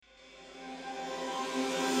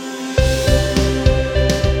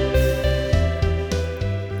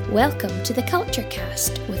Welcome to the Culture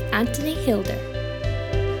Cast with Anthony Hilder.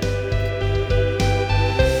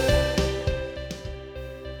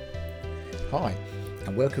 Hi,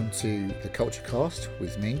 and welcome to the Culture Cast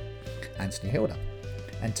with me, Anthony Hilder.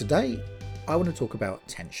 And today I want to talk about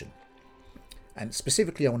tension. And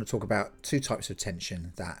specifically, I want to talk about two types of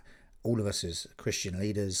tension that all of us as Christian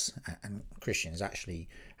leaders and Christians actually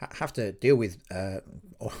have to deal with,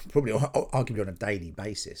 or probably arguably on a daily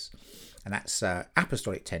basis. And that's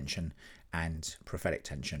apostolic tension and prophetic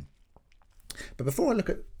tension. But before I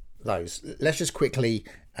look at those, let's just quickly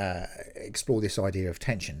explore this idea of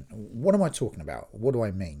tension. What am I talking about? What do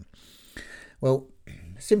I mean? Well,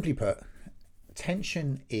 simply put,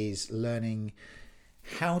 tension is learning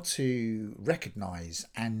how to recognize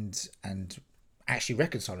and actually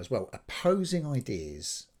reconcile as well opposing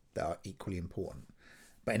ideas that are equally important,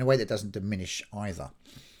 but in a way that doesn't diminish either.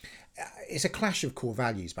 It's a clash of core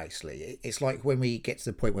values, basically. It's like when we get to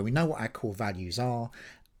the point where we know what our core values are,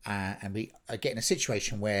 and we get in a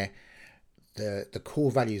situation where the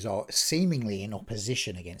core values are seemingly in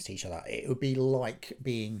opposition against each other. It would be like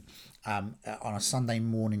being on a Sunday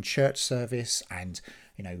morning church service, and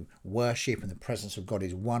worship and the presence of God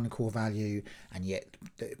is one core value, and yet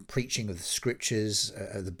the preaching of the scriptures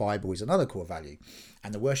of the Bible is another core value.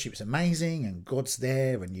 And the worship is amazing, and God's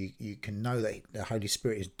there, and you can know that the Holy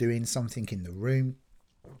Spirit is doing something in the room,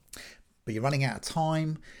 but you're running out of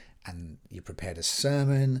time, and you prepared a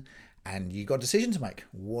sermon, and you've got a decision to make.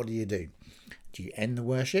 What do? Do you end the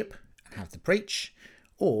worship and have to preach,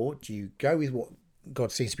 or do you go with what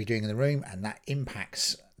God seems to be doing in the room, and that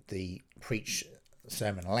impacts the preach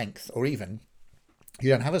sermon length, or even you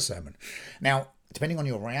don't have a sermon? Now, depending on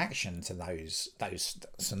your reaction to those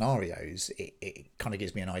scenarios, it kind of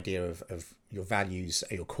gives me an idea of your values,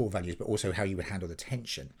 your core values, but also how you would handle the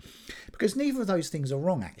tension, because neither of those things are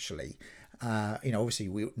wrong, actually. Obviously,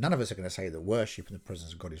 none of us are going to say that worship in the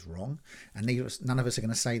presence of God is wrong, and none of us are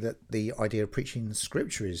going to say that the idea of preaching the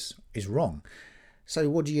scripture is wrong. So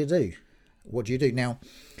what do you do? What do you do? Now,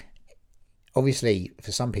 obviously,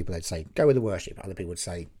 for some people, they'd say, go with the worship. Other people would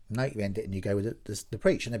say, no, you end it and you go with the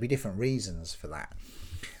preach. And there'd be different reasons for that.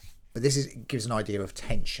 But gives an idea of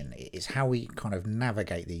tension. It is how we kind of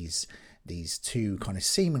navigate these two kind of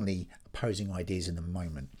seemingly opposing ideas in the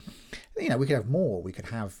moment. We could have more. We could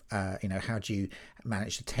have, how do you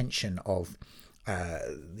manage the tension of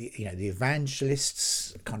the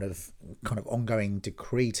evangelists' kind of ongoing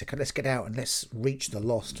decree to let's get out and let's reach the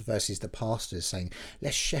lost, versus the pastors saying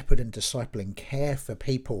let's shepherd and disciple and care for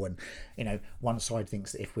people. And one side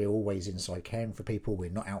thinks that if we're always inside caring for people, we're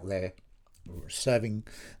not out there serving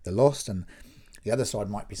the lost, and the other side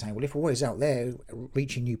might be saying, well, if we're always out there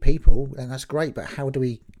reaching new people, then that's great, but how do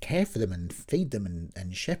we care for them and feed them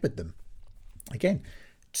and shepherd them? Again,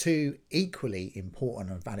 two equally important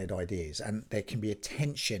and valid ideas, and there can be a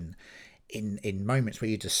tension in moments where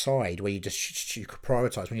you decide, where you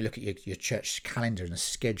prioritize, when you look at your church calendar and a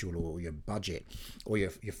schedule, or your budget, or your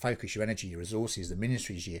focus, your energy, your resources, the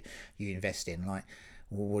ministries you invest in. Like,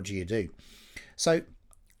 well, what do you do? So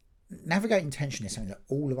navigating tension is something that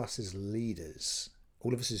all of us as leaders,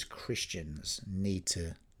 all of us as Christians need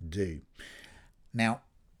to do. Now,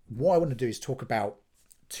 what I want to do is talk about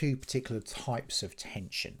two particular types of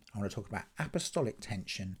tension. I want to talk about apostolic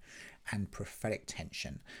tension and prophetic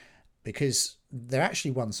tension, because they're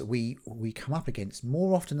actually ones that we come up against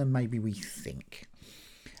more often than maybe we think.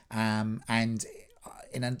 And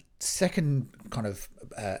in a second kind of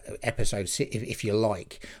episode, if you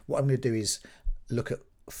like, what I'm going to do is look at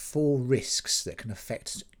 4 risks that can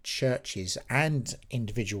affect churches and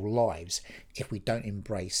individual lives if we don't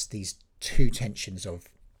embrace these two tensions of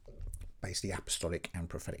basically apostolic and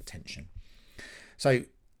prophetic tension. So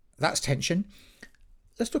that's tension.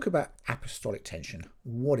 Let's talk about apostolic tension.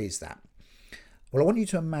 What is that? Well, I want you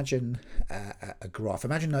to imagine a graph.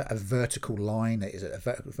 Imagine a vertical line that is a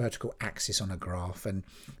vertical axis on a graph, and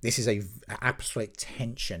this is a apostolic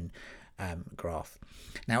tension graph.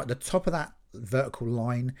 Now, at the top of that vertical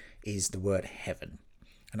line is the word heaven,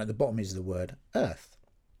 and at the bottom is the word earth.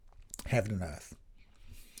 Heaven and earth.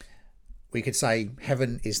 We could say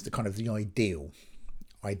heaven is the kind of the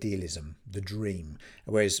idealism, the dream,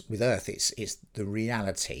 whereas with earth it's the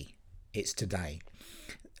reality, it's today.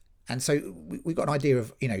 And so we've got an idea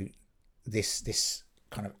of this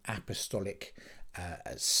kind of apostolic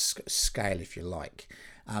scale, if you like.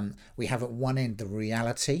 We have at one end the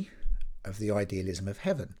reality of the idealism of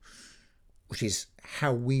heaven, which is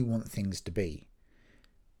how we want things to be,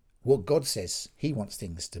 what God says He wants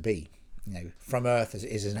things to be. From earth as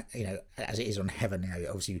it is on heaven.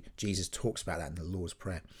 Obviously Jesus talks about that in the Lord's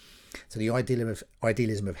Prayer. So the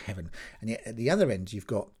idealism of heaven, and yet at the other end you've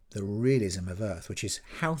got the realism of earth, which is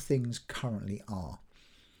how things currently are.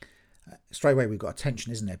 Straight away we've got a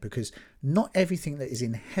tension, isn't there? Because not everything that is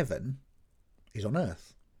in heaven is on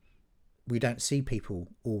earth. We don't see people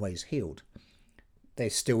always healed. There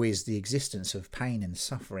still is the existence of pain and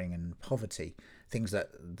suffering and poverty, things that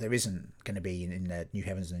there isn't going to be in the new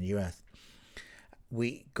heavens and the new earth.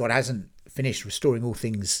 God hasn't finished restoring all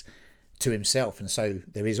things to himself, and so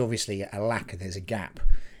there is obviously a lack, and there's a gap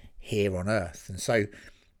here on earth. And so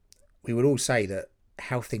we would all say that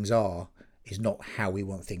how things are is not how we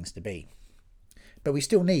want things to be. But we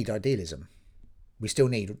still need idealism. We still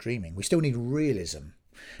need dreaming. We still need realism.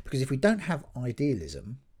 Because if we don't have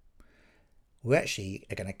idealism, we actually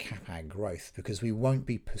are going to cap our growth, because we won't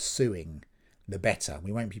be pursuing the better.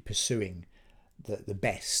 We won't be pursuing the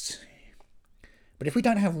best. But if we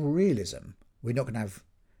don't have realism, we're not going to have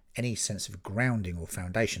any sense of grounding or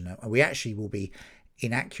foundation. We actually will be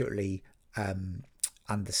inaccurately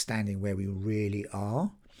understanding where we really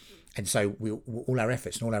are. And so all our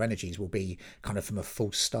efforts and all our energies will be kind of from a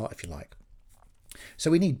false start, if you like.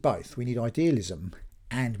 So we need both. We need idealism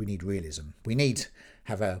and we need realism. We need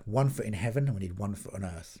have a 1 foot in heaven and we need 1 foot on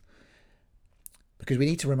earth. Because we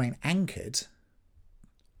need to remain anchored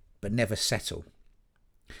but never settle.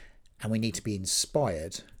 And we need to be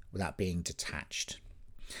inspired without being detached.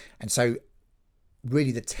 And so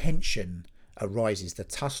really the tension arises, the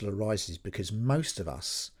tussle arises, because most of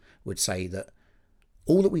us would say that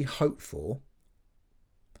all that we hope for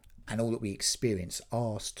and all that we experience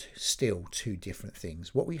are still two different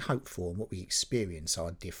things. What we hope for and what we experience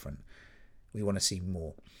are different. We want to see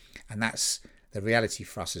more. And that's the reality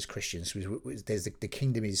for us as Christians. There's the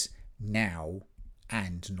kingdom is now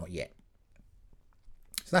and not yet.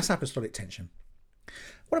 So that's apostolic tension.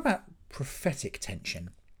 What about prophetic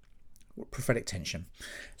tension? Prophetic tension.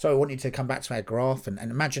 So I want you to come back to our graph and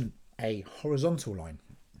imagine a horizontal line.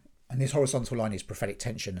 And this horizontal line is prophetic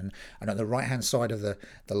tension. And on the right-hand side of the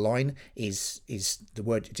line is the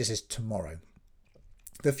word, it just says tomorrow,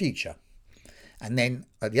 the future. And then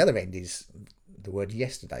at the other end is the word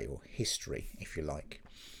yesterday, or history, if you like.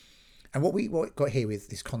 And what we got here with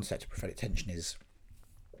this concept of prophetic tension is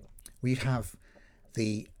we have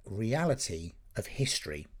the reality of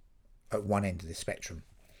history at one end of the spectrum.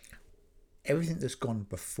 Everything that's gone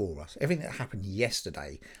before us, everything that happened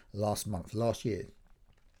yesterday, last month, last year,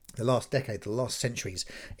 the last decade, the last centuries,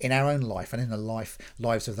 in our own life and in the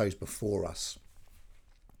lives of those before us.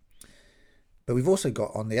 But we've also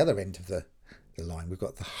got on the other end of the line, we've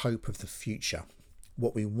got the hope of the future,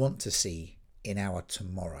 what we want to see in our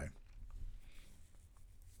tomorrow.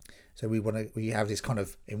 So we have this kind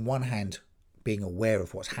of, in one hand, being aware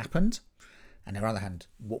of what's happened, and on the other hand,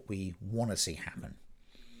 what we want to see happen.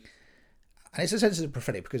 And it's a sense of the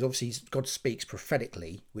prophetic, because obviously God speaks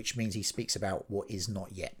prophetically, which means he speaks about what is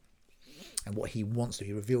not yet and what he wants to.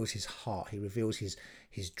 He reveals his heart. He reveals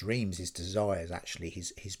his dreams, his desires, actually,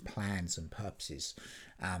 his plans and purposes.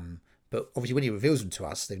 But obviously when he reveals them to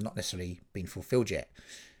us, they've not necessarily been fulfilled yet.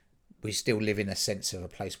 We still live in a sense of a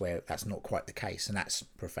place where that's not quite the case, and that's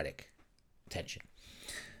prophetic tension.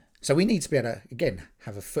 So we need to be able to, again,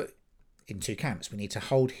 have a foot in two camps. We need to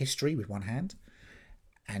hold history with one hand,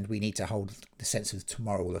 and we need to hold the sense of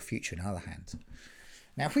tomorrow or the future in the other hand.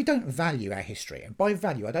 Now, if we don't value our history, and by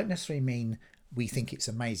value, I don't necessarily mean we think it's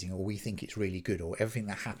amazing or we think it's really good or everything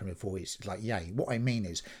that happened before is like, yay. What I mean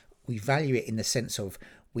is we value it in the sense of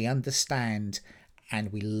we understand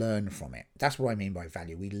and we learn from it. That's what I mean by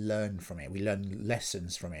value. We learn from it. We learn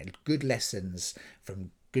lessons from it. Good lessons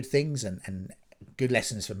from good things and good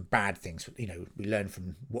lessons from bad things. You know, we learn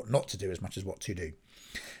from what not to do as much as what to do.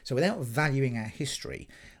 So without valuing our history,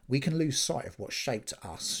 we can lose sight of what shaped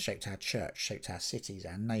us, shaped our church, shaped our cities,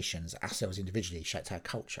 our nations, ourselves individually, shaped our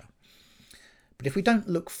culture. But if we don't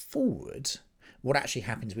look forward, what actually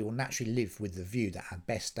happens, we will naturally live with the view that our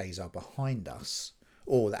best days are behind us,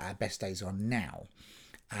 or that our best days are now,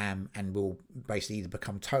 and we'll basically either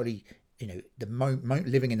become totally,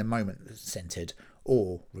 living in the moment centered,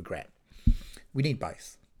 or regret. We need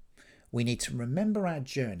both. We need to remember our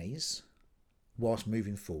journeys whilst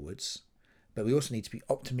moving forwards, but we also need to be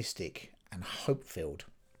optimistic and hope-filled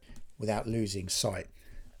without losing sight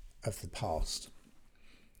of the past.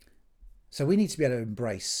 So we need to be able to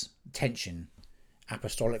embrace tension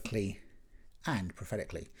apostolically and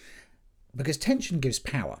prophetically, because tension gives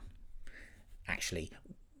power. Actually,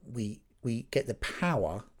 we get the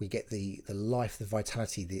power, we get the life, the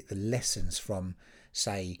vitality, the lessons from,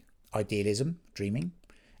 say, idealism, dreaming,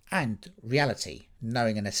 and reality,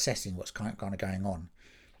 knowing and assessing what's kind of going on.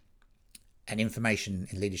 And information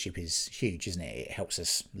in leadership is huge, isn't it? It helps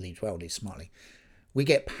us lead well, lead smartly. We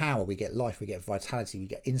get power, we get life, we get vitality, we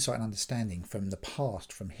get insight and understanding from the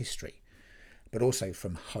past, from history, but also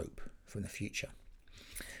from hope, from the future.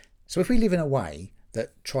 So if we live in a way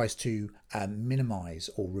that tries to minimize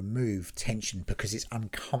or remove tension because it's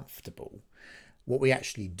uncomfortable, what we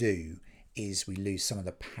actually do is we lose some of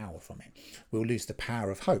the power from it. We'll lose the power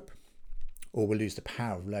of hope, or we'll lose the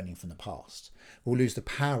power of learning from the past. We'll lose the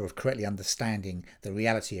power of correctly understanding the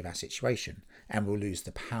reality of our situation, and we'll lose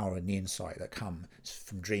the power and the insight that comes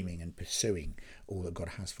from dreaming and pursuing all that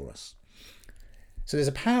God has for us. So there's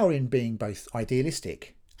a power in being both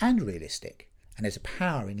idealistic and realistic, and there's a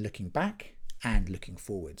power in looking back and looking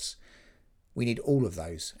forwards. We need all of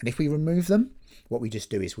those, and if we remove them, what we just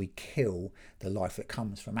do is we kill the life that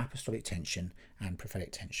comes from apostolic tension and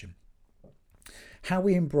prophetic tension. How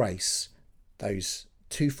we embrace those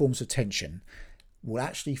two forms of tension will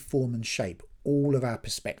actually form and shape all of our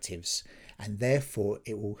perspectives, and therefore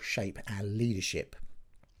it will shape our leadership.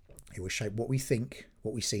 It will shape what we think,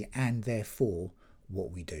 what we see, and therefore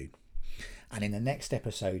what we do. And in the next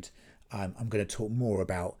episode, I'm going to talk more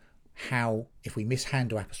about how, if we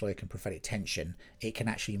mishandle apostolic and prophetic tension, it can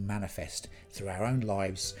actually manifest through our own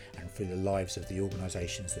lives and through the lives of the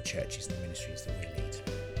organisations, the churches and the ministries that we lead.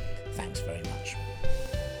 Thanks very much.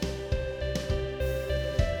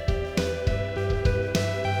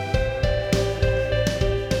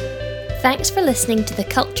 Thanks for listening to the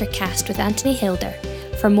Culture Cast with Anthony Hilder.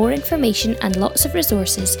 For more information and lots of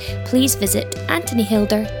resources, please visit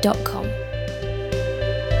anthonyhilder.com.